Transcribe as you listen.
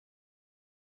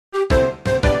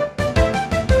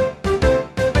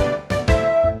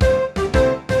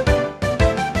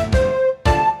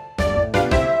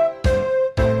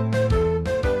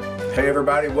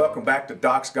everybody, welcome back to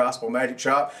Doc's Gospel Magic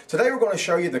Shop. Today we're going to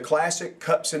show you the classic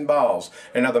cups and balls.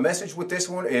 And now the message with this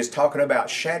one is talking about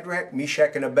Shadrach,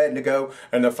 Meshach, and Abednego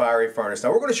and the fiery furnace.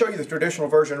 Now we're going to show you the traditional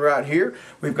version right here.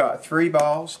 We've got 3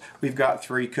 balls, we've got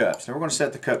 3 cups. Now we're going to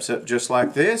set the cups up just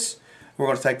like this. We're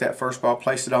going to take that first ball,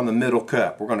 place it on the middle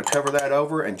cup. We're going to cover that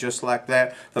over, and just like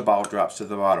that, the ball drops to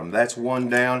the bottom. That's 1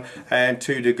 down and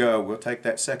 2 to go. We'll take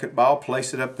that second ball,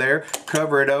 place it up there,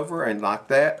 cover it over, and like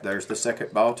that, there's the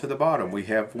second ball to the bottom. We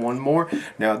have 1 more.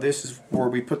 Now this is where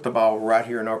we put the ball right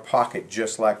here in our pocket,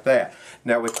 just like that.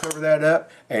 Now we cover that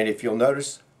up, and if you'll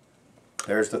notice,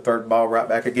 there's the 3rd ball right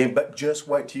back again. But just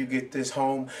wait till you get this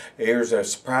home. There's a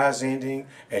surprise ending,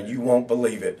 and you won't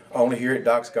believe it. Only here at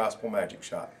Doc's Gospel Magic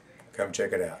Shop. Come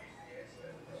check it out.